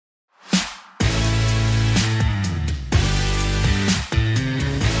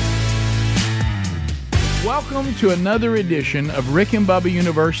Welcome to another edition of Rick and Bubba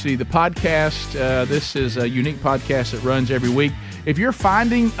University, the podcast. This is a unique podcast that runs every week. If you're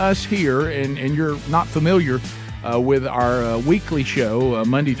finding us here and you're not familiar with our weekly show,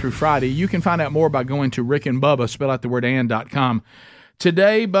 Monday through Friday, you can find out more by going to Rick and Bubba, spell out the word and.com.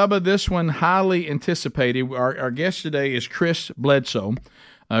 Today, Bubba, this one highly anticipated. Our guest today is Chris Bledsoe.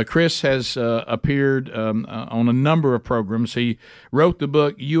 Chris has appeared on a number of programs. He wrote the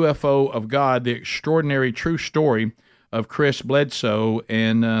book UFO of God, The Extraordinary True Story of Chris Bledsoe.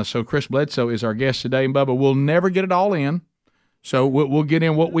 And so Chris Bledsoe is our guest today. And, Bubba, we'll never get it all in. So we'll get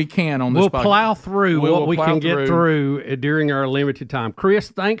in what we can on this podcast. We'll plow through what we can get through during our limited time.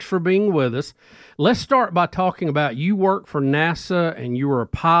 Chris, thanks for being with us. Let's start by talking about you work for NASA and you were a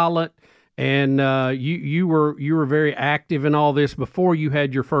pilot. And you were very active in all this before you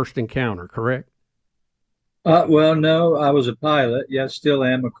had your first encounter, correct? Well, no, I was a pilot. Yeah, still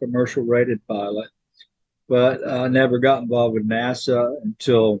am a commercial rated pilot, but I never got involved with NASA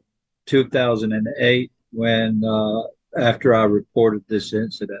until 2008 when after I reported this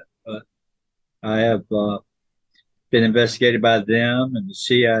incident. But I have been investigated by them and the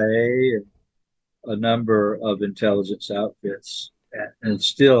CIA and a number of intelligence outfits, and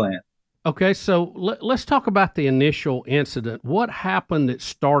still am. Okay, so let's talk about the initial incident. What happened that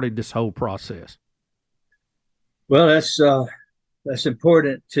started this whole process? Well, that's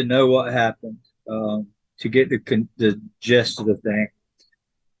important to know what happened to get the gist of the thing.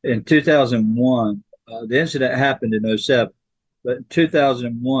 In 2001, the incident happened in 2007, but in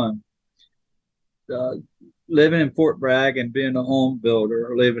 2001, living in Fort Bragg and being a home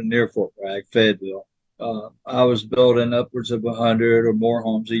builder, or living near Fort Bragg, Fayetteville, I was building upwards of 100 or more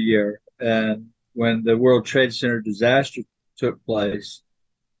homes a year. And when the World Trade Center disaster took place,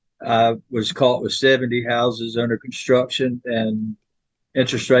 I was caught with 70 houses under construction, and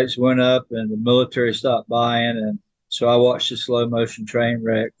interest rates went up and the military stopped buying. And so I watched a slow motion train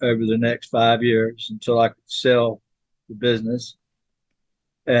wreck over the next 5 years until I could sell the business.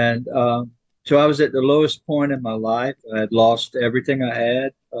 And so I was at the lowest point in my life. I had lost everything I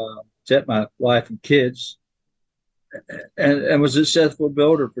had, except my wife and kids. And was a successful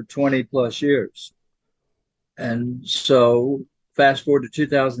builder for 20 plus years. And so fast forward to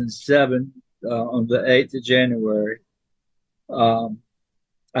 2007, on the 8th of January, I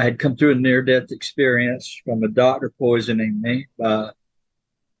had come through a near-death experience from a doctor poisoning me.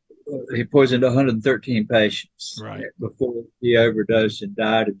 He poisoned 113 patients before he overdosed and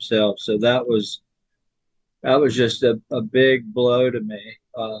died himself. So that was just a big blow to me.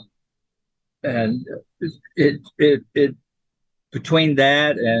 And it between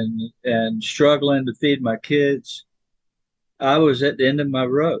that and struggling to feed my kids, I was at the end of my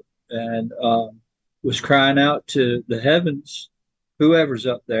rope and was crying out to the heavens, whoever's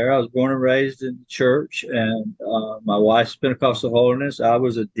up there. I was born and raised in the church, and my wife's Pentecostal holiness. I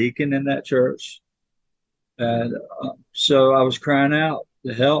was a deacon in that church, and so I was crying out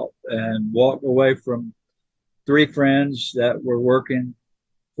to help and walked away from 3 friends that were working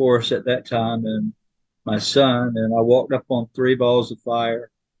for us at that time and my son, and I walked up on 3 balls of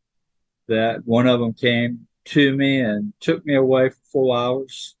fire. That one of them came to me and took me away for 4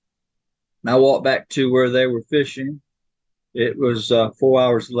 hours. And I walked back to where they were fishing. It was 4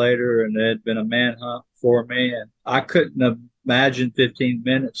 hours later, and there had been a manhunt for me, and I couldn't imagine 15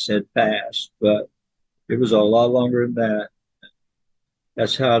 minutes had passed, but it was a lot longer than that.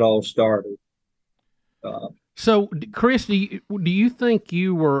 That's how it all started. So, Chris, do you think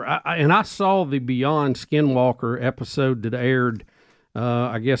you were, and I saw the Beyond Skinwalker episode that aired,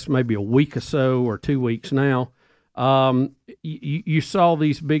 I guess maybe a week or so, or 2 weeks now. You saw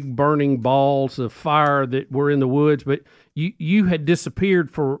these big burning balls of fire that were in the woods, but you had disappeared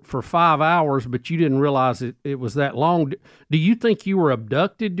for 5 hours, but you didn't realize it was that long. Do you think you were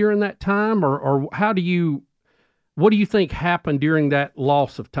abducted during that time, or what do you think happened during that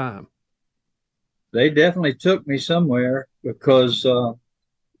loss of time? They definitely took me somewhere because the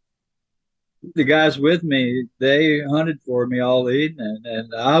guys with me, they hunted for me all evening,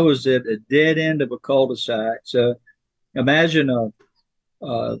 and I was at a dead end of a cul-de-sac. So imagine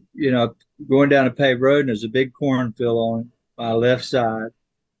going down a paved road and there's a big cornfield on my left side,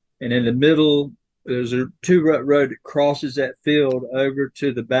 and in the middle there's a 2-rut road that crosses that field over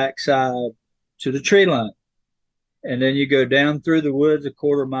to the backside to the tree line, and then you go down through the woods a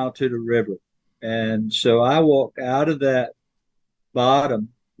quarter mile to the river. And so I walked out of that bottom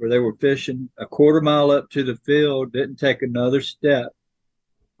where they were fishing a quarter mile up to the field, didn't take another step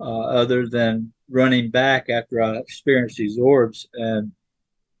other than running back after I experienced these orbs. And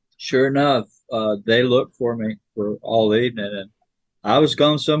sure enough, they looked for me for all evening, and I was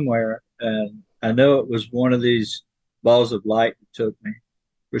gone somewhere. And I know it was one of these balls of light that took me,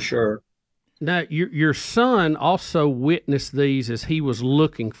 for sure. Now, your son also witnessed these as he was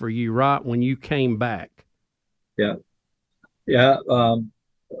looking for you, right, when you came back. Yeah. Yeah.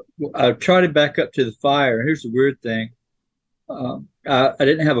 I tried to back up to the fire. Here's the weird thing. I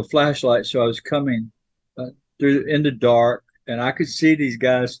didn't have a flashlight, so I was coming through in the dark, and I could see these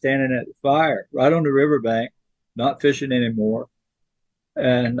guys standing at the fire right on the riverbank, not fishing anymore.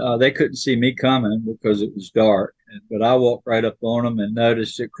 And they couldn't see me coming because it was dark. But I walked right up on them and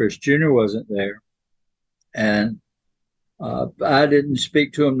noticed that Chris Jr. wasn't there. And I didn't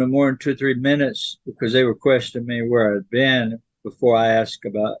speak to them no more than 2 or 3 minutes because they were questioning me where I'd been before I asked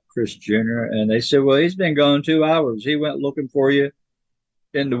about Chris Jr. And they said, well, he's been gone 2 hours. He went looking for you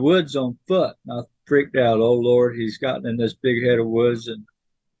in the woods on foot. And I freaked out. Oh, Lord, he's gotten in this big head of woods and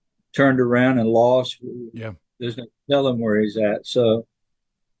turned around and lost. Yeah. There's no telling where he's at. So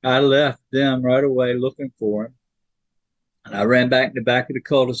I left them right away looking for him. And I ran back in the back of the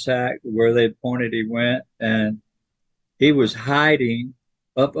cul-de-sac where they pointed he went. And he was hiding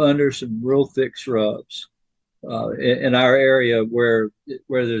up under some real thick shrubs in our area where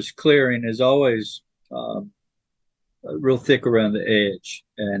there's clearing is always real thick around the edge.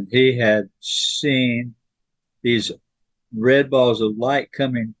 And he had seen these red balls of light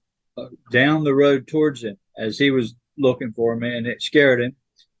coming down the road towards him as he was looking for me, and it scared him.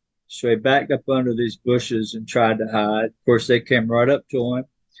 So he backed up under these bushes and tried to hide. Of course, they came right up to him,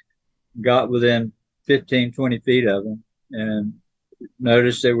 got within 15, 20 feet of him, and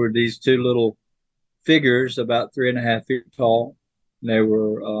noticed there were these two little figures about 3.5 feet tall. And they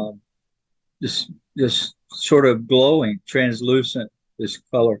were just sort of glowing, translucent, this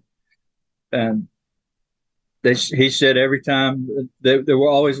color. And he said every time they were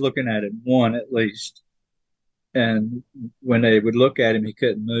always looking at him, one at least. And when they would look at him, he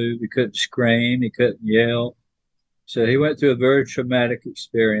couldn't move, he couldn't scream, he couldn't yell. So he went through a very traumatic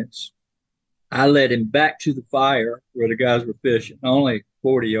experience. I led him back to the fire where the guys were fishing, only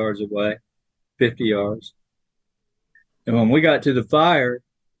 40 yards away, 50 yards. And when we got to the fire,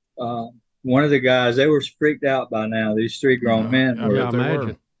 one of the guys, they were freaked out by now. These three grown men were. Yeah,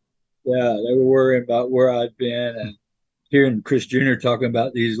 imagine. Yeah, they were worrying about where I'd been and hearing Chris Jr. talking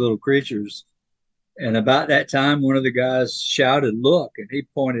about these little creatures. And about that time, one of the guys shouted, "Look," and he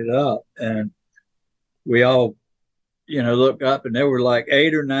pointed up. And we all, looked up, and there were like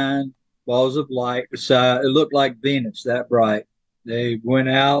 8 or 9 balls of light beside. It looked like Venus, that bright. They went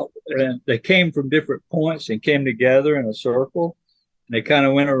out, and they came from different points and came together in a circle. And they kind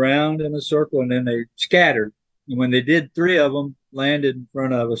of went around in a circle, and then they scattered. And when they did, 3 of them landed in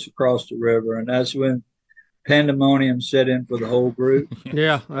front of us across the river. And that's when pandemonium set in for the whole group.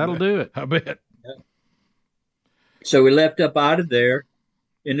 Yeah, that'll do it. I bet. So we left up out of there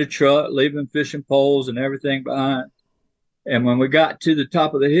in the truck, leaving fishing poles and everything behind. And when we got to the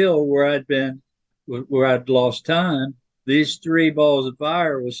top of the hill where I'd lost time, these 3 balls of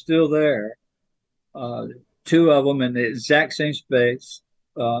fire was still there. 2 of them in the exact same space.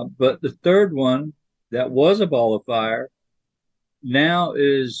 But the third one that was a ball of fire now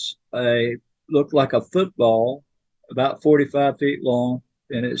looked like a football, about 45 feet long.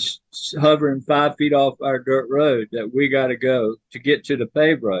 And it's hovering 5 feet off our dirt road that we got to go to get to the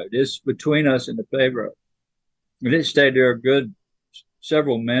paved road. It's between us and the paved road. And it stayed there a good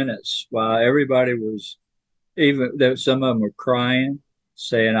several minutes while everybody was, some of them were crying,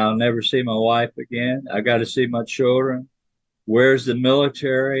 saying, "I'll never see my wife again. I got to see my children. Where's the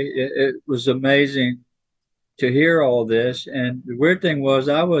military?" It was amazing to hear all this. And the weird thing was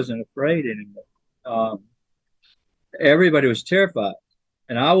I wasn't afraid anymore. Everybody was terrified.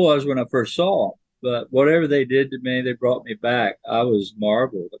 And I was when I first saw them. But whatever they did to me, they brought me back. I was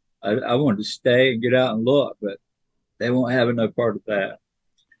marveled. I wanted to stay and get out and look, but they won't have no part of that.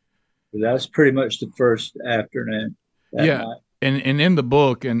 But that's pretty much the first afternoon. Yeah. Night. And in the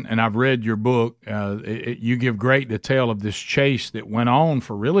book, and I've read your book, you give great detail of this chase that went on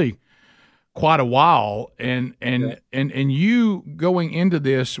for really quite a while. And you going into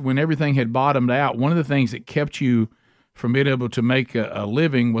this when everything had bottomed out, one of the things that kept you from being able to make a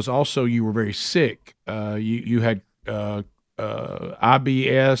living was also you were very sick. You had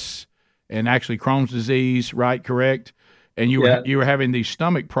IBS and actually Crohn's disease, right? Correct? And you were having these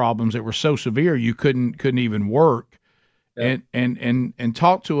stomach problems that were so severe you couldn't even work. Yeah. And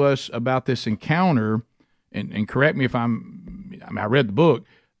talk to us about this encounter. And correct me if I read the book.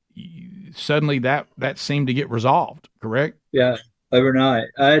 Suddenly that seemed to get resolved. Correct? Yeah. Overnight.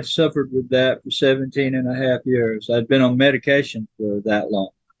 I had suffered with that for 17 and a half years. I'd been on medication for that long.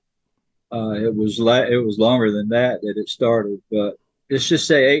 It was longer than that it started, but let's just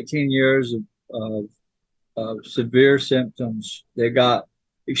say 18 years of severe symptoms. They got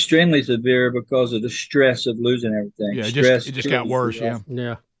extremely severe because of the stress of losing everything. Yeah, Stress it just got worse. Yeah.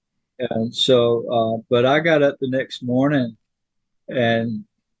 Yeah. And so, but I got up the next morning, and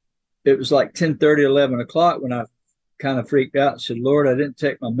it was like 10:30, 11 o'clock when I kind of freaked out and said, Lord, I didn't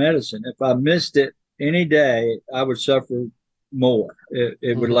take my medicine. If I missed it any day, I would suffer more.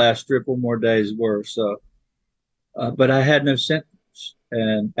 It would last 3 or more days worse. So, but I had no symptoms.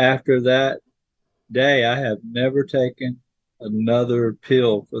 And after that day, I have never taken another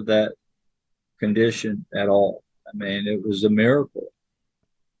pill for that condition at all. I mean, it was a miracle.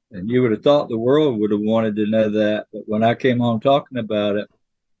 And you would have thought the world would have wanted to know that. But when I came home talking about it,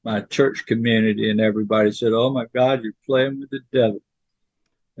 my church community and everybody said, "Oh my God, you're playing with the devil."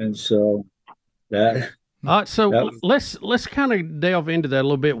 And so that. Let's kind of delve into that a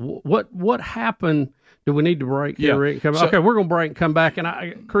little bit. What happened? Do we need to break here, Rick? Okay, we're going to break and come back.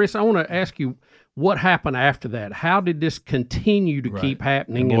 And Chris, I want to ask you what happened after that. How did this continue to keep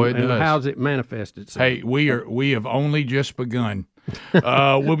happening, and how does it manifest itself? Hey, we have only just begun.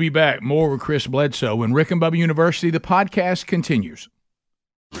 We'll be back more with Chris Bledsoe when Rick and Bubba University. The podcast continues.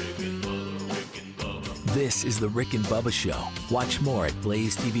 This is the Rick and Bubba Show. Watch more at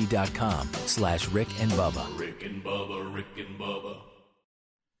blazetv.com/Rick and Bubba. Rick and Bubba, Rick and Bubba.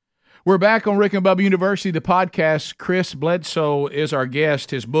 We're back on Rick and Bubba University, the podcast. Chris Bledsoe is our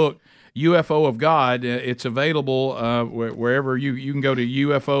guest. His book, UFO of God, it's available wherever you can go to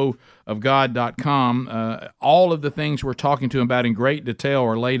ufoofgod.com. All of the things we're talking to him about in great detail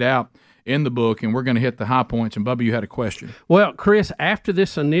are laid out in the book, and we're going to hit the high points. And Bubba, you had a question. Well, Chris, after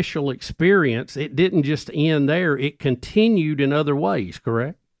this initial experience, it didn't just end there. It continued in other ways,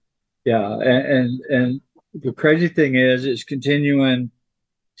 correct? Yeah, and the crazy thing is it's continuing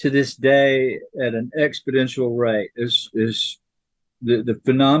to this day at an exponential rate. The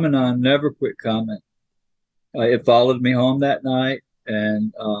phenomenon never quit coming. It followed me home that night,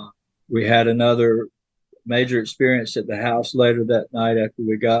 and we had another major experience at the house later that night after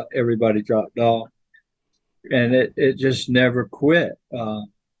we got everybody dropped off, and it just never quit.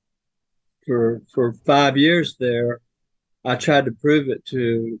 For 5 years there, I tried to prove it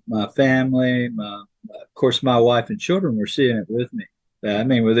to my family. Of course, my wife and children were seeing it with me. I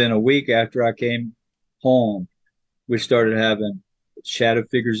mean, within a week after I came home, we started having shadow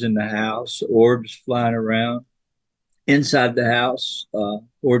figures in the house, orbs flying around inside the house,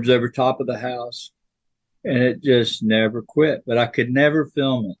 orbs over top of the house. And it just never quit. But I could never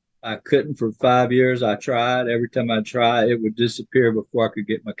film it. I couldn't for 5 years. I tried. Every time I tried, it would disappear before I could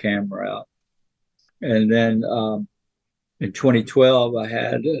get my camera out. And then in 2012, I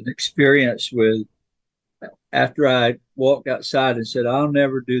had an experience after I walked outside and said, I'll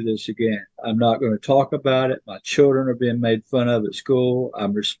never do this again. I'm not going to talk about it. My children are being made fun of at school.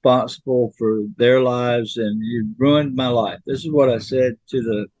 I'm responsible for their lives, and you ruined my life. This is what I said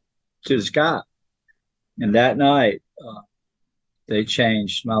to the sky. And that night, they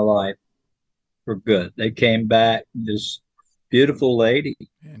changed my life for good. They came back. This beautiful lady,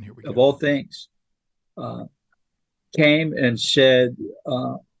 of all things, came and said,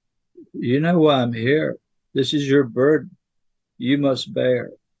 you know why I'm here. This is your burden. You must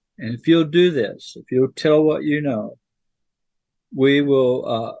bear. And if you'll do this, if you'll tell what you know, we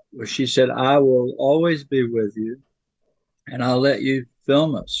will, she said, I will always be with you, and I'll let you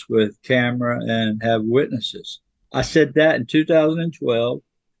film us with camera and have witnesses. I said that in 2012.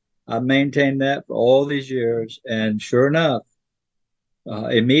 I maintained that for all these years. And sure enough,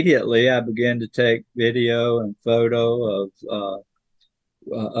 immediately I began to take video and photo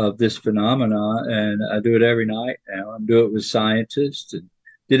of this phenomenon. And I do it every night now. I do it with scientists, and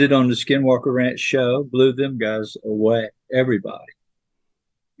did it on the Skinwalker Ranch show, blew them guys away, everybody.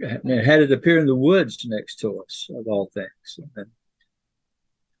 And it had it appear in the woods next to us, of all things. And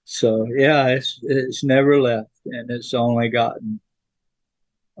so, yeah, it's never left, and it's only gotten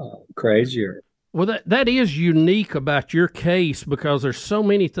crazier. Well, that is unique about your case, because there's so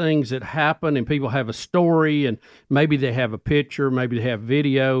many things that happen, and people have a story, and maybe they have a picture, maybe they have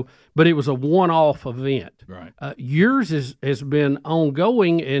video, but it was a one-off event. Right. Yours has been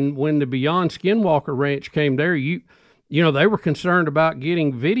ongoing, and when the Beyond Skinwalker Ranch came there, you know, they were concerned about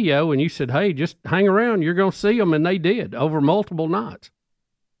getting video, and you said, hey, just hang around, you're going to see them, and they did over multiple nights.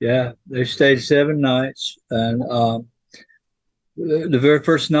 Yeah, they stayed 7 nights, and the very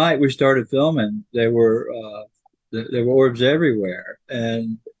first night we started filming, there were orbs everywhere.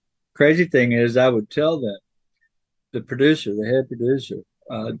 And crazy thing is, I would tell them, the producer, the head producer,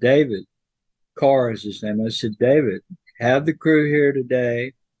 David Carr is his name. I said, David, have the crew here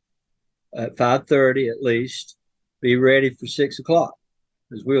today at 5:30 at least. Be ready for 6 o'clock.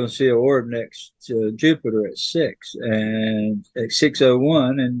 because we'll see an orb next to Jupiter at 6, and at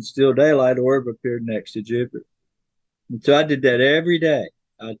 6:01, and still daylight, orb appeared next to Jupiter. And so I did that every day.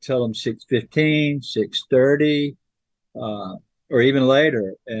 I'd tell them 6:15, 6:30, or even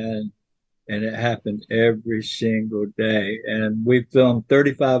later, and it happened every single day. And we filmed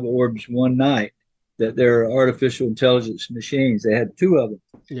 35 orbs one night. That they're artificial intelligence machines. They had 2 of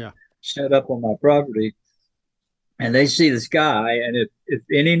them set up on my property, and they see the sky. And if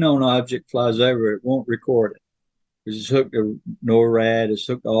any known object flies over, it won't record it. It's hooked to NORAD. It's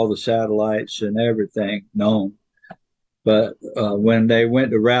hooked to all the satellites and everything known. But when they went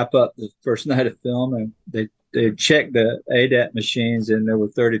to wrap up the first night of filming, they checked the ADAT machines, and there were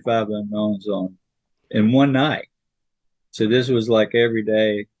 35 unknowns on in one night. So this was like every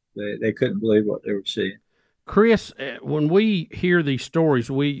day. They couldn't believe what they were seeing. Chris, when we hear these stories,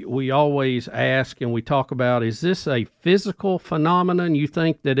 we always ask and we talk about, is this a physical phenomenon you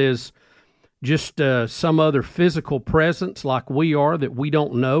think that is just some other physical presence like we are that we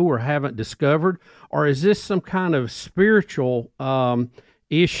don't know or haven't discovered? Or is this some kind of spiritual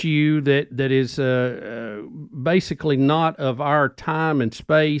issue that is basically not of our time and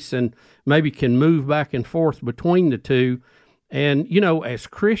space and maybe can move back and forth between the two? And, as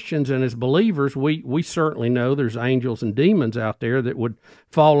Christians and as believers, we certainly know there's angels and demons out there that would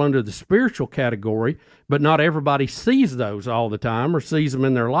fall under the spiritual category, but not everybody sees those all the time or sees them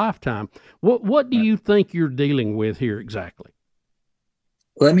in their lifetime. What do you think you're dealing with here exactly?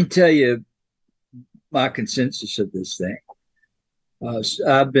 Let me tell you my consensus of this thing.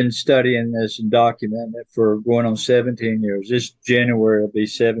 I've been studying this and documenting it for going on 17 years. This January will be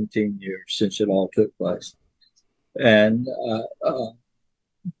 17 years since it all took place. And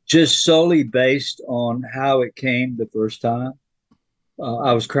just solely based on how it came the first time,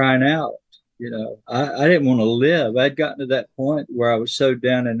 I was crying out. I didn't want to live. I'd gotten to that point where I was so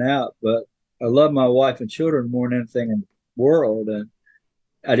down and out, but I love my wife and children more than anything in the world. And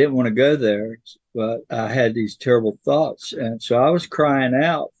I didn't want to go there, but I had these terrible thoughts. And so I was crying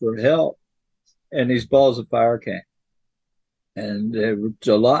out for help, and these balls of fire came. And it was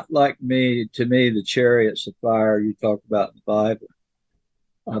a lot like to me, the chariots of fire you talk about in the Bible.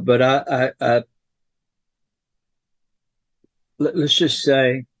 But let's just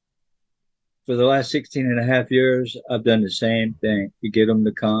say for the last 16 and a half years, I've done the same thing. You get them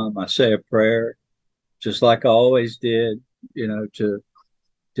to come. I say a prayer, just like I always did, to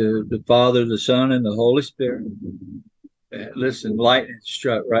the Father, the Son, and the Holy Spirit. Listen, lightning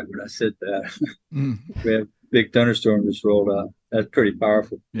struck right when I said that. We have big thunderstorm just rolled up. That's pretty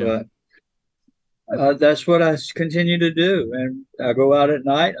powerful. Yeah. But that's what I continue to do. And I go out at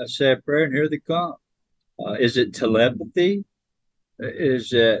night, I say a prayer, and here they come. Is it telepathy?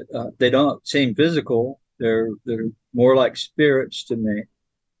 Is it they don't seem physical? They're more like spirits to me.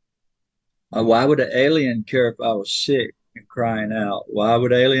 Why would an alien care if I was sick and crying out? Why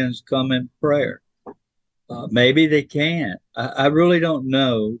would aliens come in prayer? Maybe they can. I really don't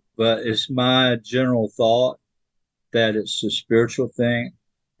know, but it's my general thought that it's a spiritual thing,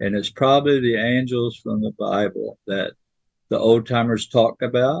 and it's probably the angels from the Bible that the old timers talk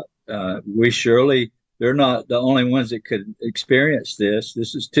about. They're not the only ones that could experience this.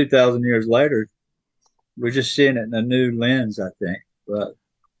 This is 2,000 years later. We're just seeing it in a new lens, I think. But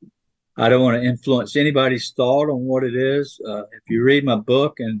I don't want to influence anybody's thought on what it is. If you read my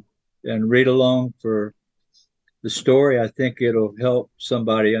book and read along for the story, I think it'll help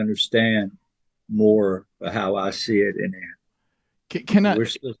somebody understand more how I see it in there. Can I?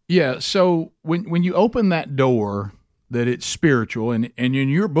 Yeah. So when you open that door, that it's spiritual, and in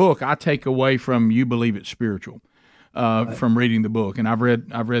your book, I take away from you believe it's spiritual, right, from reading the book, and I've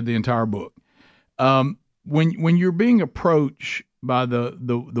read the entire book. When you're being approached by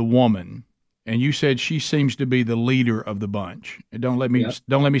the woman, and you said she seems to be the leader of the bunch. Don't let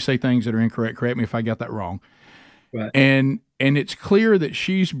me say things that are incorrect. Correct me if I got that wrong. Right. And it's clear that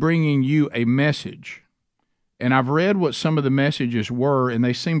she's bringing you a message. And I've read what some of the messages were, and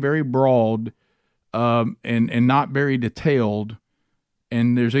they seem very broad and not very detailed.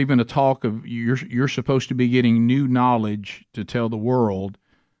 And there's even a talk of you're supposed to be getting new knowledge to tell the world.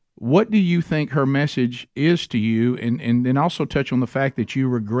 What do you think her message is to you? And then also touch on the fact that you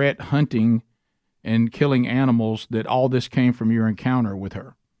regret hunting and killing animals, that all this came from your encounter with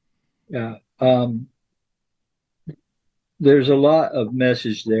her. Yeah. There's a lot of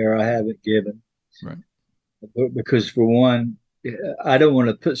message there I haven't given. Right. Because for one, I don't want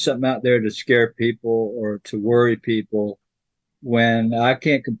to put something out there to scare people or to worry people when I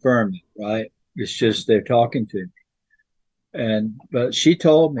can't confirm it, right? It's just they're talking to me. But she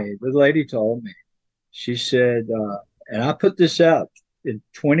told me, the lady told me, she said, and I put this out in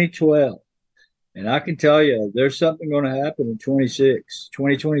 2012. And I can tell you, there's something going to happen in 2026,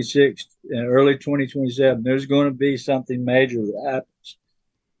 and early 2027. There's going to be something major that happens.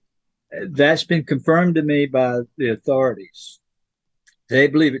 That's been confirmed to me by the authorities. They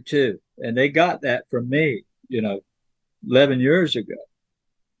believe it too. And they got that from me, 11 years ago.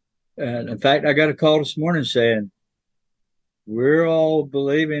 And in fact, I got a call this morning saying, we're all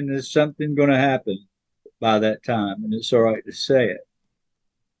believing there's something going to happen by that time. And it's all right to say it.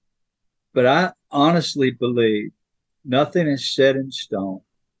 But I honestly believe nothing is set in stone.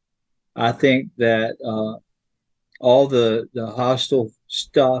 I think that all the hostile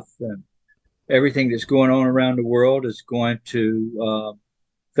stuff and everything that's going on around the world is going to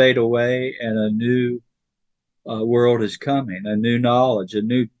fade away, and a new world is coming, a new knowledge,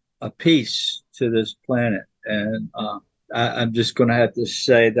 a peace to this planet. And I'm just going to have to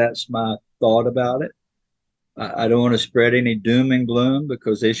say that's my thought about it. I don't want to spread any doom and gloom,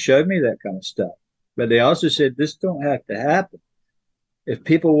 because they showed me that kind of stuff. But they also said this don't have to happen. If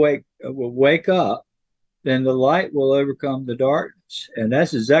people wake up, then the light will overcome the darkness. And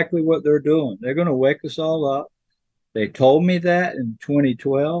that's exactly what they're doing. They're going to wake us all up. They told me that in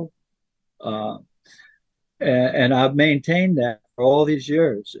 2012. And I've maintained that for all these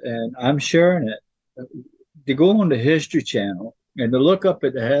years. And I'm sharing it. To go on the History Channel and to look up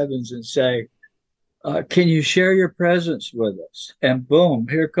at the heavens and say, can you share your presence with us? And boom,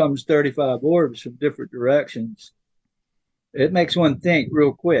 here comes 35 orbs from different directions. It makes one think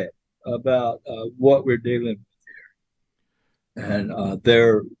real quick about what we're dealing with here. And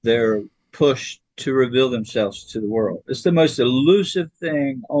they're pushed to reveal themselves to the world. It's the most elusive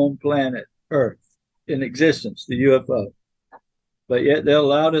thing on planet Earth in existence, the UFO. But yet they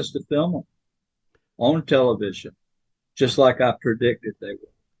allowed us to film them on television, just like I predicted they would.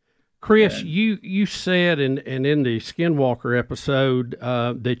 Chris, you said in the Skinwalker episode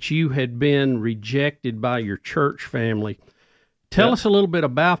that you had been rejected by your church family. Tell us a little bit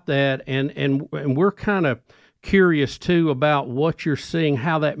about that, and we're kind of curious too about what you're seeing,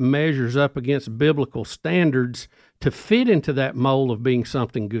 how that measures up against biblical standards to fit into that mold of being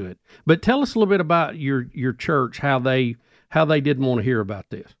something good. But tell us a little bit about your church, how they didn't want to hear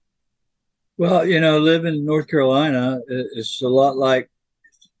about this. Well, living in North Carolina is a lot like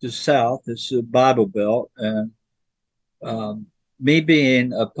the South. It's a Bible Belt. And me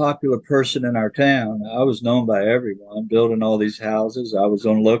being a popular person in our town, I was known by everyone, building all these houses. I was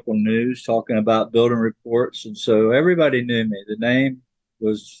on local news talking about building reports. And so everybody knew me. The name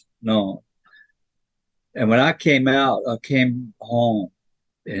was known. And when I came out, I came home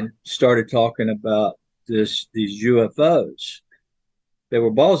and started talking about these UFOs. They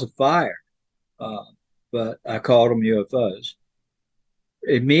were balls of fire, but I called them UFOs.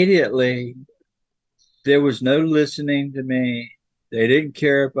 Immediately, there was no listening to me. They didn't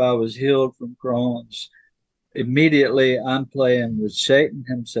care if I was healed from Crohn's. Immediately, I'm playing with Satan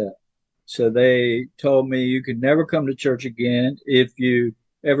himself. So they told me, you can never come to church again if you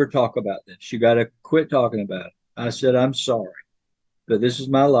ever talk about this. You got to quit talking about it. I said, I'm sorry, but this is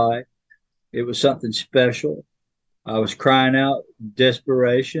my life. It was something special. I was crying out in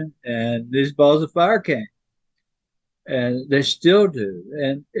desperation, and these balls of fire came. And they still do.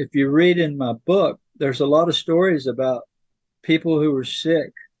 And if you read in my book, there's a lot of stories about people who were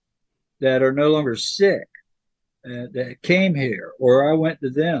sick that are no longer sick, that came here, or I went to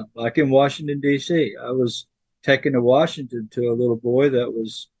them, like in Washington, D.C. I was taken to Washington to a little boy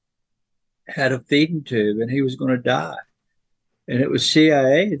that had a feeding tube, and he was going to die. And it was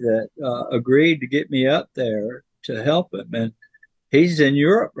CIA that agreed to get me up there to help him. And he's in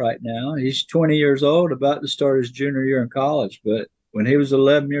Europe right now. He's 20 years old, about to start his junior year in college. But when he was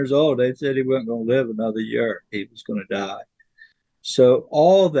 11 years old, they said he wasn't going to live another year. He was going to die. So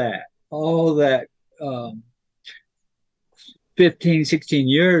all that 15, 16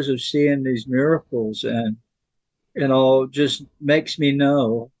 years of seeing these miracles and all just makes me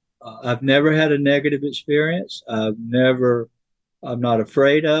know I've never had a negative experience. I'm not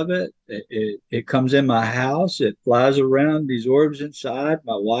afraid of it. It comes in my house. It flies around, these orbs inside.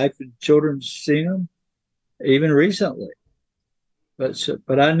 My wife and children seen them, even recently.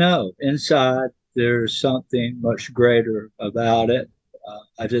 But I know inside there's something much greater about it.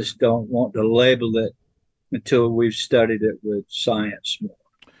 I just don't want to label it until we've studied it with science more.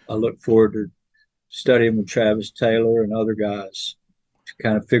 I look forward to studying with Travis Taylor and other guys to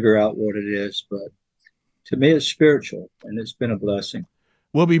kind of figure out what it is. But to me, it's spiritual, and it's been a blessing.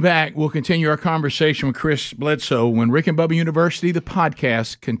 We'll be back. We'll continue our conversation with Chris Bledsoe when Rick and Bubba University, the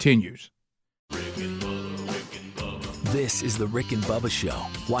podcast, continues. This is the Rick and Bubba Show.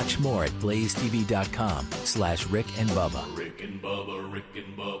 Watch more at blazetv.com/Rick and Bubba. Rick and Bubba, Rick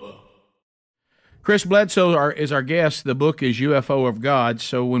and Bubba. Chris Bledsoe is our guest. The book is UFO of God.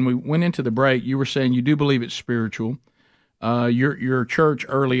 So when we went into the break, you were saying you do believe it's spiritual. Your church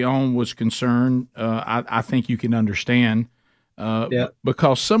early on was concerned. I think you can understand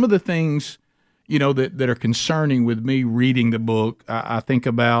because some of the things, that are concerning with me reading the book, I think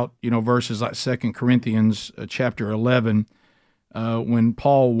about, verses like 2 Corinthians chapter 11, when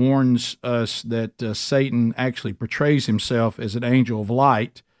Paul warns us that Satan actually portrays himself as an angel of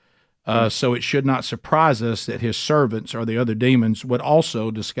light. So it should not surprise us that his servants or the other demons would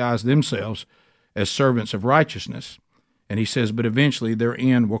also disguise themselves as servants of righteousness. And he says, but eventually their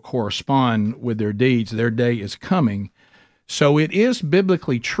end will correspond with their deeds. Their day is coming. So it is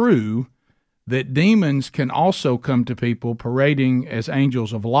biblically true that demons can also come to people parading as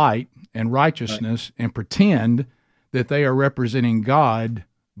angels of light and righteousness and pretend that they are representing God,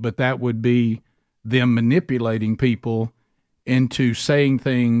 but that would be them manipulating people into saying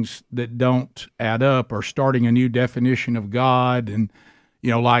things that don't add up or starting a new definition of God. And,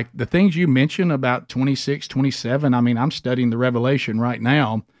 like the things you mentioned about 26, 27, I'm studying the Revelation right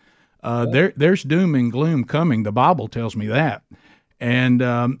now. There's doom and gloom coming. The Bible tells me that. And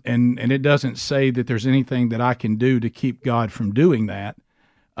it doesn't say that there's anything that I can do to keep God from doing that,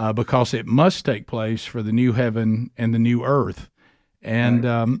 because it must take place for the new heaven and the new earth. And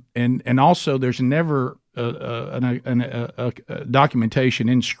and also there's never a documentation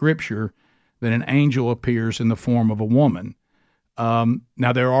in Scripture that an angel appears in the form of a woman.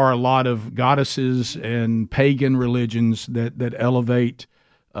 Now there are a lot of goddesses and pagan religions that elevate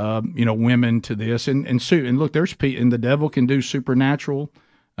women to this, and look, and the devil can do supernatural.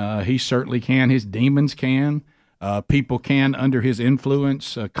 He certainly can. His demons can. People can, under his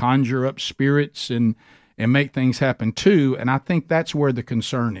influence, conjure up spirits and make things happen too. And I think that's where the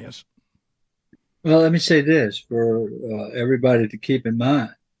concern is. Well, let me say this for everybody to keep in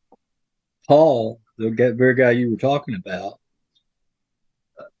mind. Paul, the very guy you were talking about,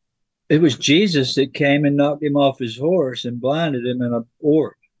 it was Jesus that came and knocked him off his horse and blinded him in an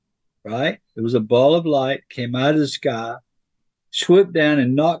orb, right? It was a ball of light, came out of the sky, swooped down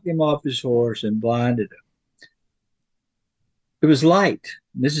and knocked him off his horse and blinded him. It was light.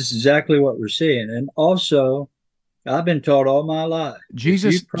 This is exactly what we're seeing. And also, I've been taught all my life.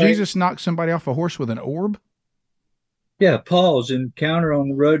 Jesus knocked somebody off a horse with an orb? Yeah, Paul's encounter on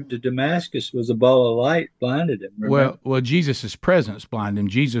the road to Damascus was a ball of light blinded him. Remember? Well, Jesus' presence blinded him.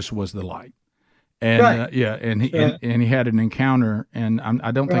 Jesus was the light. And right. And he had an encounter, and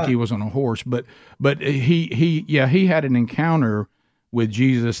I don't think he was on a horse, but he had an encounter with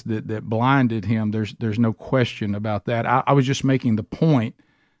Jesus that blinded him. There's no question about that. I was just making the point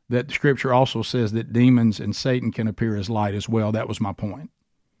that the Scripture also says that demons and Satan can appear as light as well. That was my point.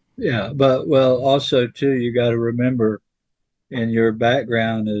 Yeah, but also too, you got to remember, in your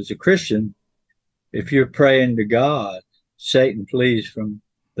background as a Christian, if you're praying to God, Satan flees from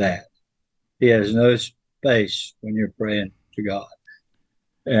that. He has no space when you're praying to God.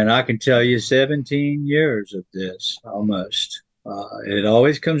 And I can tell you 17 years of this almost. It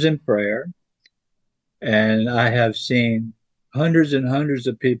always comes in prayer. And I have seen hundreds and hundreds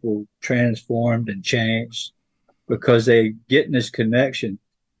of people transformed and changed because they get in this connection.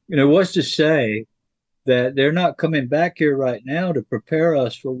 What's to say that they're not coming back here right now to prepare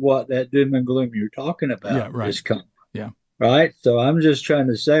us for what that doom and gloom you're talking about is coming. Yeah. Right? So I'm just trying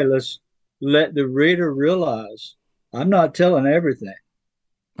to say, let's let the reader realize I'm not telling everything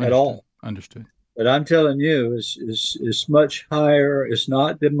at all. Understood. But I'm telling you, it's much higher. It's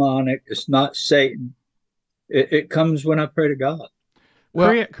not demonic. It's not Satan. It comes when I pray to God.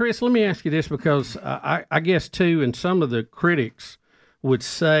 Well, Chris, let me ask you this, because I guess, too, and some of the critics would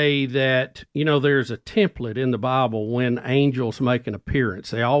say that, there's a template in the Bible when angels make an appearance.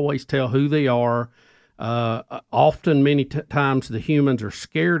 They always tell who they are. Often, many times, the humans are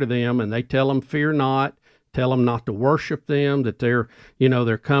scared of them, and they tell them, fear not, tell them not to worship them, that they're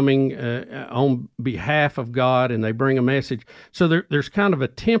coming on behalf of God, and they bring a message. So there's kind of a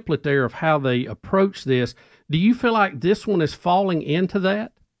template there of how they approach this. Do you feel like this one is falling into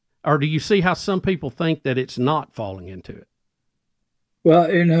that? Or do you see how some people think that it's not falling into it? Well,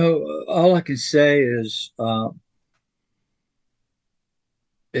 all I can say is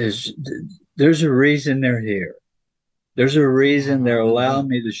there's a reason they're here. There's a reason they're allowing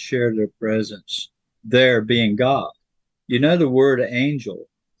me to share their presence, there being God. The word angel,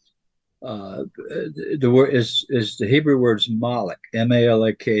 the word is the Hebrew word's malak,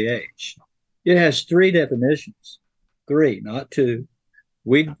 M-A-L-A-K-H. It has three definitions, three, not two.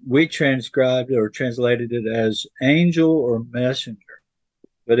 We transcribed or translated it as angel or messenger,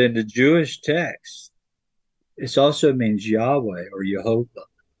 but in the Jewish text, it also means Yahweh or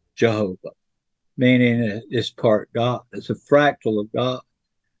Jehovah, meaning it's part God. It's a fractal of God.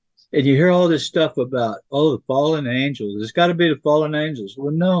 And you hear all this stuff about, oh, the fallen angels. It's got to be the fallen angels.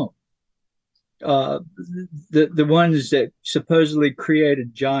 Well, no. The ones that supposedly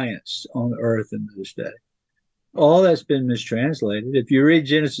created giants on earth in those days. All that's been mistranslated. If you read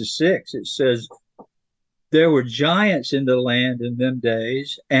Genesis 6, it says there were giants in the land in them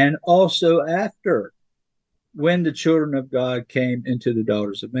days, and also after, when the children of God came into the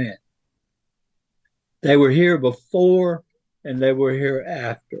daughters of man. They were here before and they were here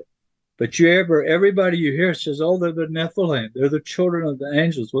after. But everybody you hear says, oh, they're the Nephilim, they're the children of the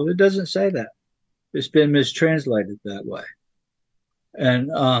angels. Well, it doesn't say that. It's been mistranslated that way.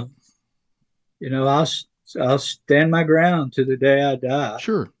 And, I'll stand my ground to the day I die.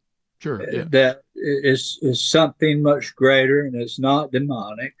 Sure. Yeah. That is something much greater, and it's not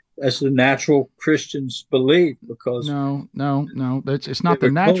demonic. That's the natural Christian's belief. Because no, it's not the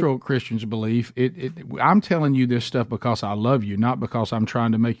natural Christian's belief. I'm telling you this stuff because I love you, not because I'm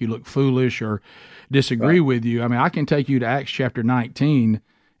trying to make you look foolish or disagree with you. I mean, I can take you to Acts chapter 19,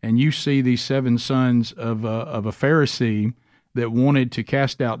 and you see these 7 sons of a Pharisee that wanted to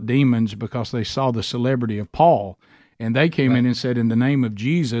cast out demons because they saw the celebrity of Paul. And they came in and said, in the name of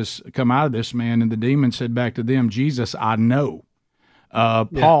Jesus, come out of this man. And the demon said back to them, Jesus, I know.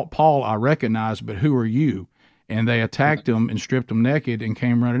 Paul, I recognize, but who are you? And they attacked him and stripped him naked and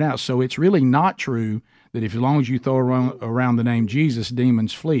came running out. So it's really not true that as long as you throw around the name Jesus,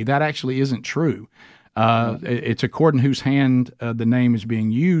 demons flee. That actually isn't true. It's according to whose hand the name is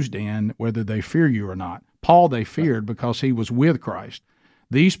being used in, whether they fear you or not. Paul they feared because he was with Christ.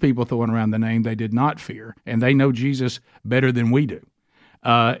 These people throwing around the name they did not fear, and they know Jesus better than we do.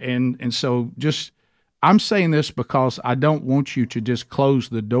 And so just I'm saying this because I don't want you to just close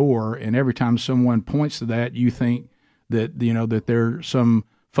the door, and every time someone points to that, you think that that there's some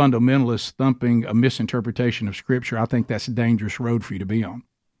fundamentalist thumping a misinterpretation of Scripture. I think that's a dangerous road for you to be on.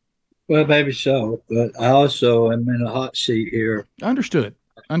 Well, maybe so, but I also am in a hot seat here. Understood.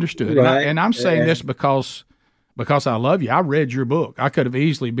 Right. And I'm saying this because I love you. I read your book. I could have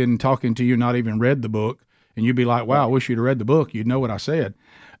easily been talking to you, not even read the book, and you'd be like, wow, I wish you'd have read the book. You'd know what I said.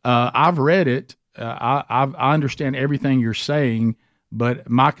 I've read it. I understand everything you're saying, but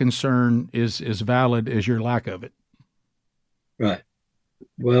my concern is as valid as your lack of it. Right.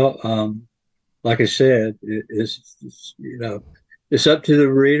 Well, like I said, it's up to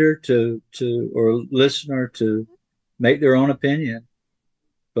the reader or listener to make their own opinion.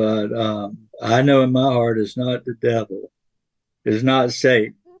 But I know in my heart it's not the devil. It's not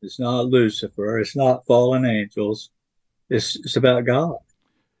Satan. It's not Lucifer. It's not fallen angels. It's about God.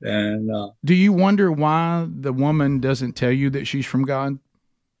 And do you wonder why the woman doesn't tell you that she's from God?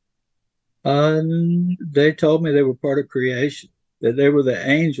 They told me they were part of creation, that they were the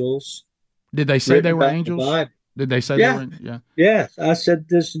angels. Did they say they were angels? Did they say they were? Yeah. Yes. I said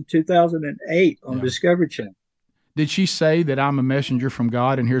this in 2008 on Discovery Channel. Did she say that I'm a messenger from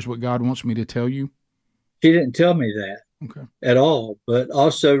God and here's what God wants me to tell you? She didn't tell me that at all, but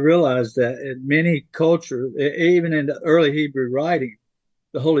also realized that in many cultures, even in the early Hebrew writing,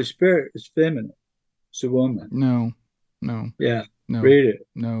 the Holy Spirit is feminine. It's a woman. No. Yeah. No. Read it.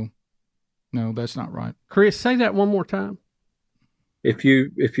 No, that's not right. Chris, say that one more time. If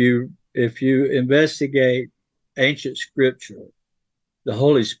you investigate ancient scripture, the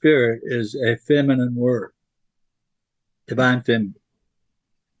Holy Spirit is a feminine word. Divine feminine.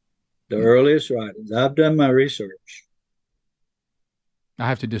 The earliest writings. I've done my research. I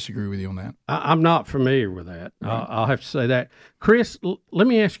have to disagree with you on that. I'm not familiar with that. Right. I'll have to say that. Chris, let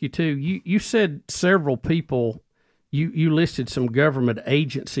me ask you too. You said several people, you listed some government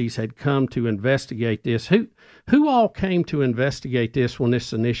agencies had come to investigate this. Who all came to investigate this when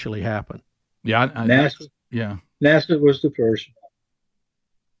this initially happened? Yeah, NASA. Yeah, NASA was the first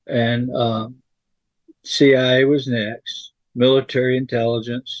one, and CIA was next. Military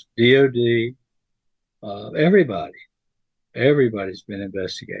intelligence, DOD, everybody's been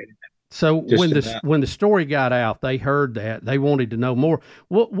investigating it. So when the story got out, they heard that, they wanted to know more.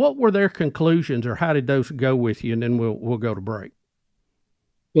 What were their conclusions, or how did those go with you? And then we'll go to break.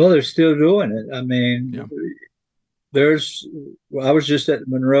 Well, they're still doing it. I mean, I was just at the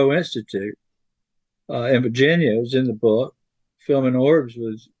Monroe Institute in Virginia. It was in the book. Filming orbs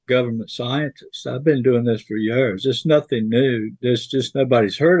with government scientists. I've been doing this for years. It's nothing new. There's just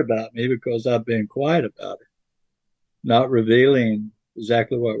nobody's heard about me because I've been quiet about it, not revealing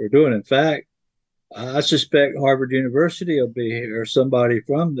exactly what we're doing. In fact, I suspect Harvard University will be here, somebody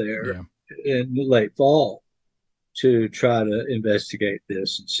from there Yeah. in the late fall to try to investigate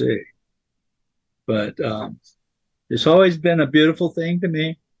this and see. But it's always been a beautiful thing to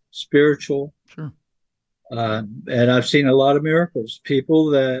me, spiritual. Sure. And I've seen a lot of miracles.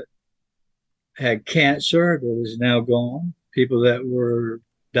 People that had cancer that is now gone. People that were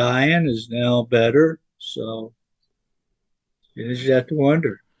dying is now better. So you just have to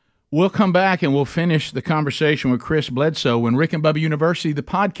wonder. We'll come back and we'll finish the conversation with Chris Bledsoe when Rick and Bubba University, the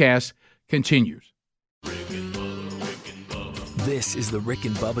podcast, continues. This is the Rick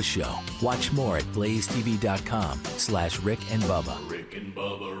and Bubba Show. Watch more at blazetv.com/Rick and Bubba. Rick and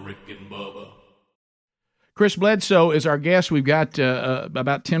Bubba, Rick and Bubba. Chris Bledsoe is our guest. We've got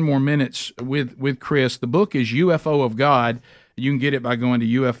about 10 more minutes with Chris. The book is UFO of God. You can get it by going to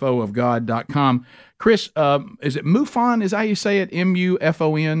ufoofgod.com. Chris, is it MUFON? Is that how you say it?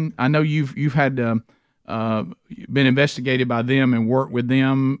 MUFON? I know you've had been investigated by them and worked with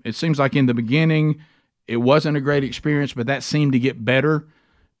them. It seems like in the beginning it wasn't a great experience, but that seemed to get better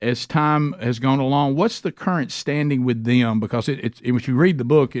as time has gone along. What's the current standing with them? Because if you read the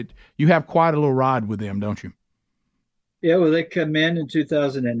book, you have quite a little ride with them, don't you? Yeah, well, they come in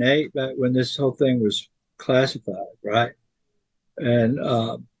 2008, back when this whole thing was classified, right? And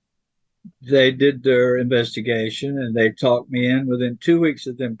they did their investigation, and they talked me in. Within 2 weeks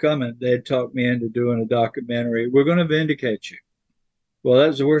of them coming, they talked me into doing a documentary. We're going to vindicate you. Well, that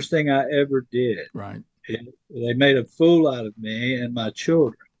was the worst thing I ever did. Right. They made a fool out of me and my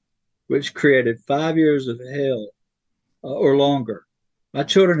children, which created 5 years of hell or longer. My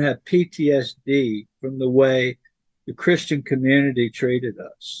children have PTSD from the way the Christian community treated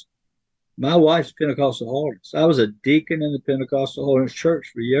us. My wife's Pentecostal Holiness. I was a deacon in the Pentecostal Holiness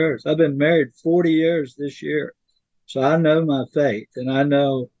Church for years. I've been married 40 years this year. So I know my faith, and I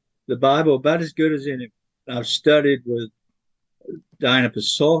know the Bible about as good as any. I've studied with Diana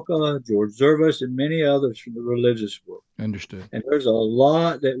Pasulka, George Zervos, and many others from the religious world. Understood. And there's a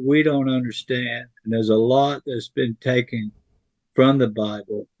lot that we don't understand, and there's a lot that's been taken from the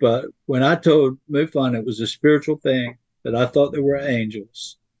Bible. But when I told MUFON it was a spiritual thing, that I thought there were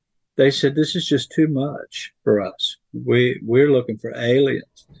angels, they said, this is just too much for us. We're looking for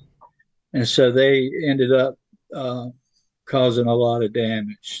aliens. And so they ended up causing a lot of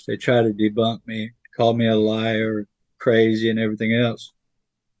damage. They tried to debunk me, called me a liar, crazy, and everything else.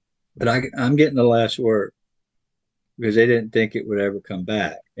 But I'm getting the last word, because they didn't think it would ever come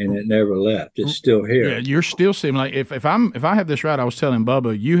back, and it never left. It's still here. Yeah, you're still seeing, like, if I have this right, I was telling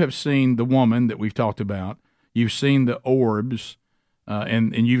Bubba, you have seen the woman that we've talked about. You've seen the orbs,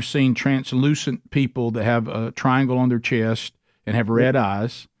 and you've seen translucent people that have a triangle on their chest and have red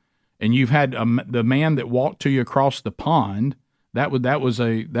eyes. And you've had the man that walked to you across the pond. That was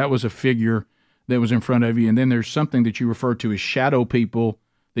a figure that was in front of you. And then there's something that you refer to as shadow people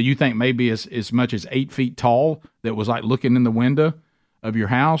that you think maybe as much as 8 feet tall, that was like looking in the window of your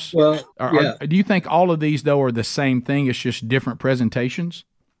house. Well, yeah. Do you think all of these, though, are the same thing? It's just different presentations?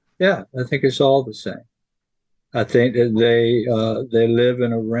 Yeah, I think it's all the same. I think that they live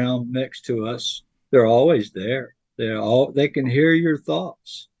in a realm next to us. They're always there. They can hear your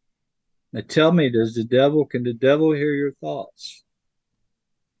thoughts. Now tell me, can the devil hear your thoughts?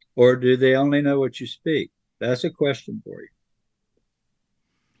 Or do they only know what you speak? That's a question for you.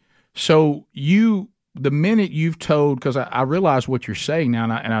 So the minute you've told, because I realize what you're saying now,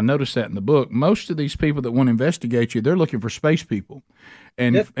 and I noticed that in the book, most of these people that want to investigate you, they're looking for space people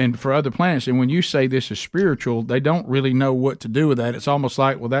and for other planets. And when you say this is spiritual, they don't really know what to do with that. It's almost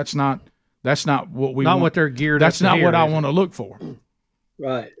like, well, that's not what we not want. What they're geared. That's not what I want to look for.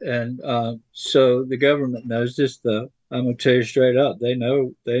 Right. And so the government knows this stuff. I'm going to tell you straight up. They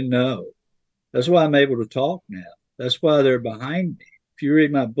know. That's why I'm able to talk now. That's why they're behind me. If you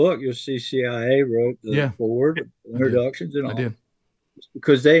read my book, you'll see CIA wrote the forward, introductions, and all. I did. It's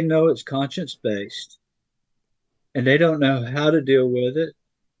because they know it's conscience-based, and they don't know how to deal with it.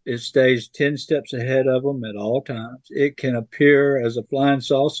 It stays 10 steps ahead of them at all times. It can appear as a flying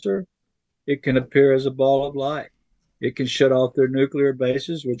saucer. It can appear as a ball of light. It can shut off their nuclear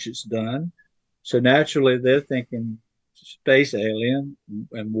bases, which it's done. So naturally, they're thinking space alien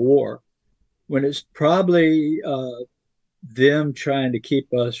and war, when it's probably them trying to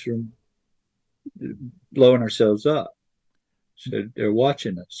keep us from blowing ourselves up. So they're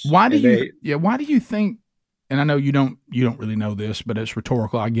watching us. Why do you think, and I know you don't really know this, but it's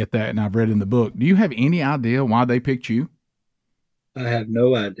rhetorical. I get that, and I've read in the book. Do you have any idea why they picked you? I have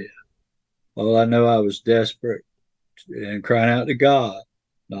no idea. All I know, I was desperate and crying out to God,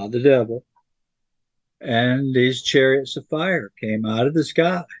 not the devil. And these chariots of fire came out of the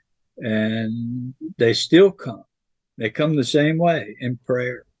sky. and they still come. They come the same way in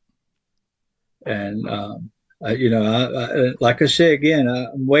prayer. And like I say again,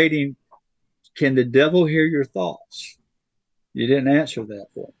 I'm waiting. Can the devil hear your thoughts? You didn't answer that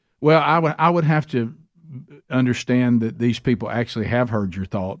for me. Well, I would have to understand that these people actually have heard your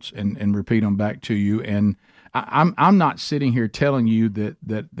thoughts and repeat them back to you. And I'm not sitting here telling you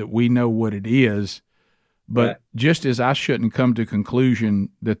that we know what it is, but right. Just as I shouldn't come to a conclusion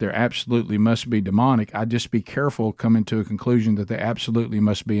that there absolutely must be demonic, I'd just be careful coming to a conclusion that they absolutely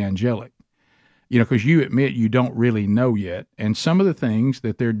must be angelic. Because you admit you don't really know yet, and some of the things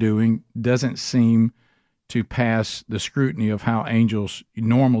that they're doing doesn't seem to pass the scrutiny of how angels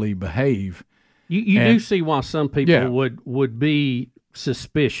normally behave. You do see why some people would be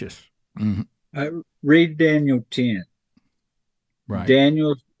suspicious. Mm-hmm. Read Daniel 10. Right.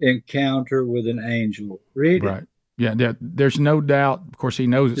 Daniel's encounter with an angel. Read it. Yeah, there's no doubt. Of course, he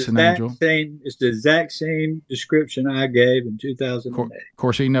knows it's an angel. It's the exact same description I gave in 2008. Of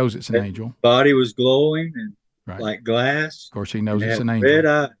course, he knows it's an angel. Body was glowing and like glass. Of course, he knows it's an angel. Red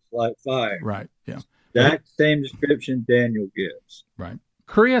eyes like fire. Right. Yeah. That same description Daniel gives. Right.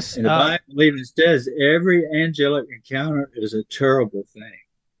 Chris, and the Bible even says every angelic encounter is a terrible thing.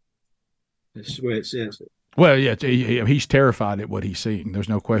 This is the way it says it. Well, yeah, he's terrified at what he's seeing. There's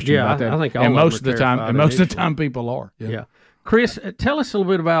no question about that. I think and most of the time, people are. Yeah. Chris, tell us a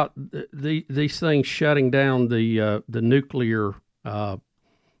little bit about these things shutting down the nuclear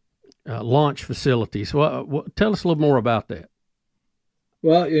launch facilities. Well, tell us a little more about that.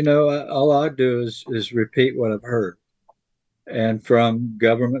 Well, all I do is repeat what I've heard, and from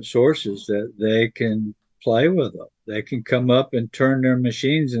government sources that they can play with them. They can come up and turn their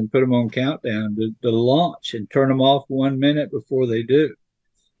machines and put them on countdown to launch and turn them off 1 minute before they do.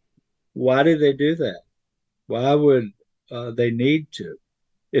 Why do they do that? Why would they need to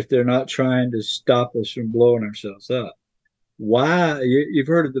if they're not trying to stop us from blowing ourselves up? Why? You've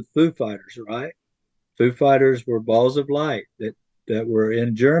heard of the Foo Fighters, right? Foo Fighters were balls of light that were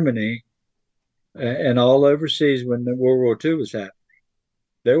in Germany and all overseas when the World War II was happening.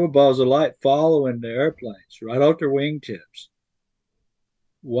 There were balls of light following the airplanes right off their wingtips.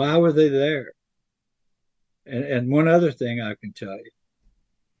 Why were they there? And one other thing I can tell you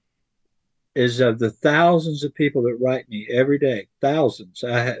is of the thousands of people that write me every day, thousands,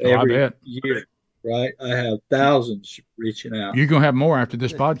 every year, right? I have thousands reaching out. You're going to have more after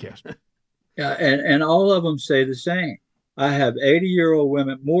this podcast. Yeah, and all of them say the same. I have 80-year-old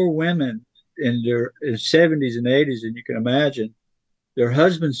women, more women in their 70s and 80s than you can imagine. Their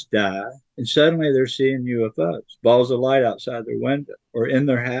husbands die, and suddenly they're seeing UFOs, balls of light outside their window or in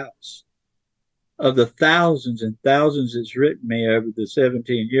their house. Of the thousands and thousands that's written me over the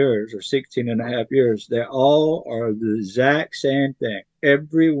 17 years or 16 and a half years, they all are the exact same thing.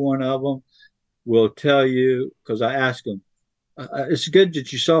 Every one of them will tell you, because I ask them, it's good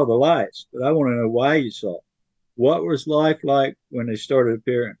that you saw the lights, but I want to know why you saw it. What was life like when they started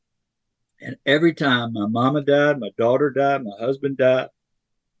appearing? And every time my mama died, my daughter died, my husband died,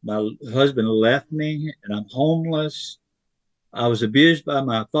 my husband left me, and I'm homeless. I was abused by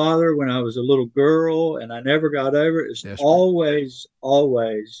my father when I was a little girl, and I never got over it. It's always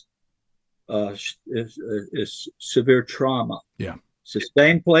severe trauma. Yeah. It's the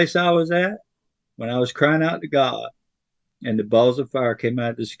same place I was at when I was crying out to God, and the balls of fire came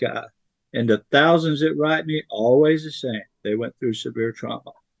out of the sky. And the thousands that write me, always the same. They went through severe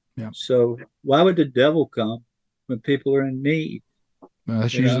trauma. Yeah. So why would the devil come when people are in need? Well,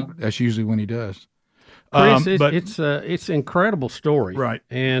 that's usually when he does. Chris, it's an incredible story, right?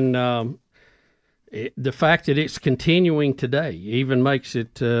 And the fact that it's continuing today even makes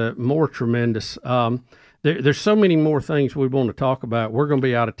it more tremendous. There's so many more things we want to talk about. We're going to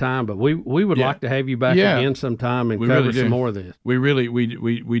be out of time, but we would like to have you back again sometime and cover some more of this. We really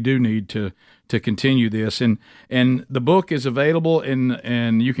we do need to continue this, and the book is available,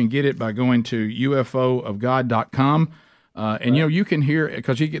 and you can get it by going to ufoofgod.com. And you can hear it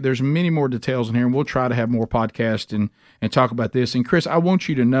because there's many more details in here, and we'll try to have more podcasts and talk about this. And Chris, I want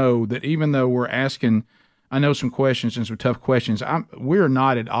you to know that even though we're asking, I know some questions and some tough questions, we're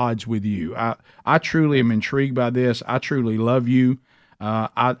not at odds with you. I truly am intrigued by this. I truly love you.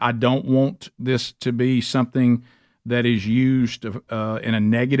 I don't want this to be something that is used in a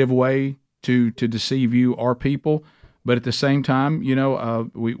negative way to deceive you or people. But at the same time,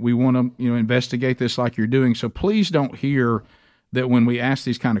 we want to, investigate this like you're doing. So please don't hear that when we ask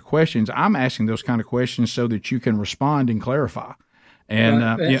these kind of questions, I'm asking those kind of questions so that you can respond and clarify.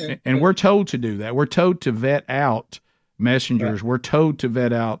 And we're told to do that. We're told to vet out messengers. Right. We're told to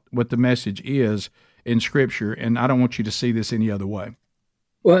vet out what the message is in Scripture. And I don't want you to see this any other way.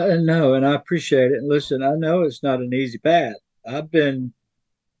 Well, no, and I appreciate it. And listen, I know it's not an easy path. I've been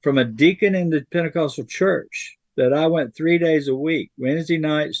from a deacon in the Pentecostal church that I went 3 days a week, Wednesday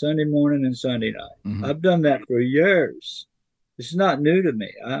night, Sunday morning, and Sunday night. Mm-hmm. I've done that for years. It's not new to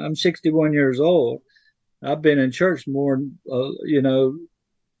me. I'm 61 years old. I've been in church more,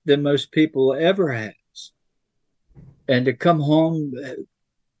 than most people ever has. And to come home,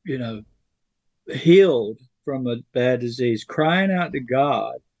 healed from a bad disease, crying out to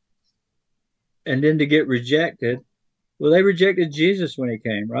God, and then to get rejected. Well, they rejected Jesus when he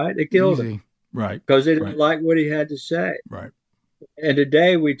came, right? They killed him. Right. Because they didn't like what he had to say. Right. And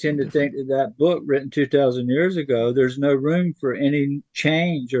today we tend to think that book written 2,000 years ago, there's no room for any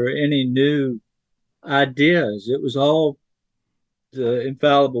change or any new ideas. It was all the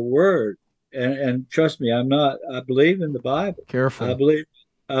infallible word. And trust me, I believe in the Bible. Careful.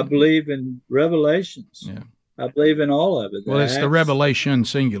 I believe in Revelations. Yeah. I believe in all of it. Well, it's the Revelation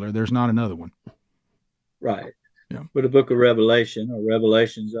singular. There's not another one. Right. Yeah. But the book of Revelation or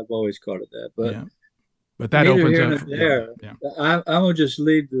Revelations, I've always called it that. But yeah. But that opens up. There, yeah. I'm going to just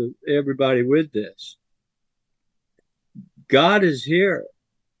leave everybody with this. God is here,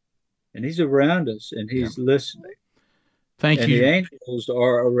 and he's around us, and he's listening. Thank you. And the angels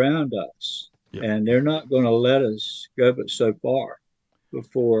are around us, and they're not going to let us go but so far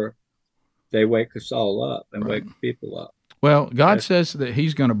before they wake us all up and wake people up. Well, God says that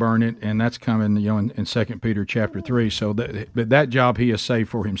he's going to burn it, and that's coming, in 2 Peter chapter 3. So that job he has saved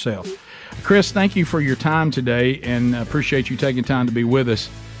for himself. Chris, thank you for your time today, and appreciate you taking time to be with us.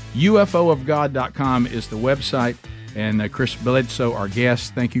 UFOofGod.com is the website, and Chris Bledsoe, our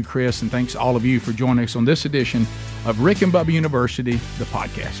guest. Thank you, Chris, and thanks all of you for joining us on this edition of Rick and Bubba University, the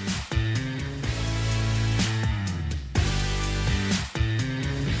podcast.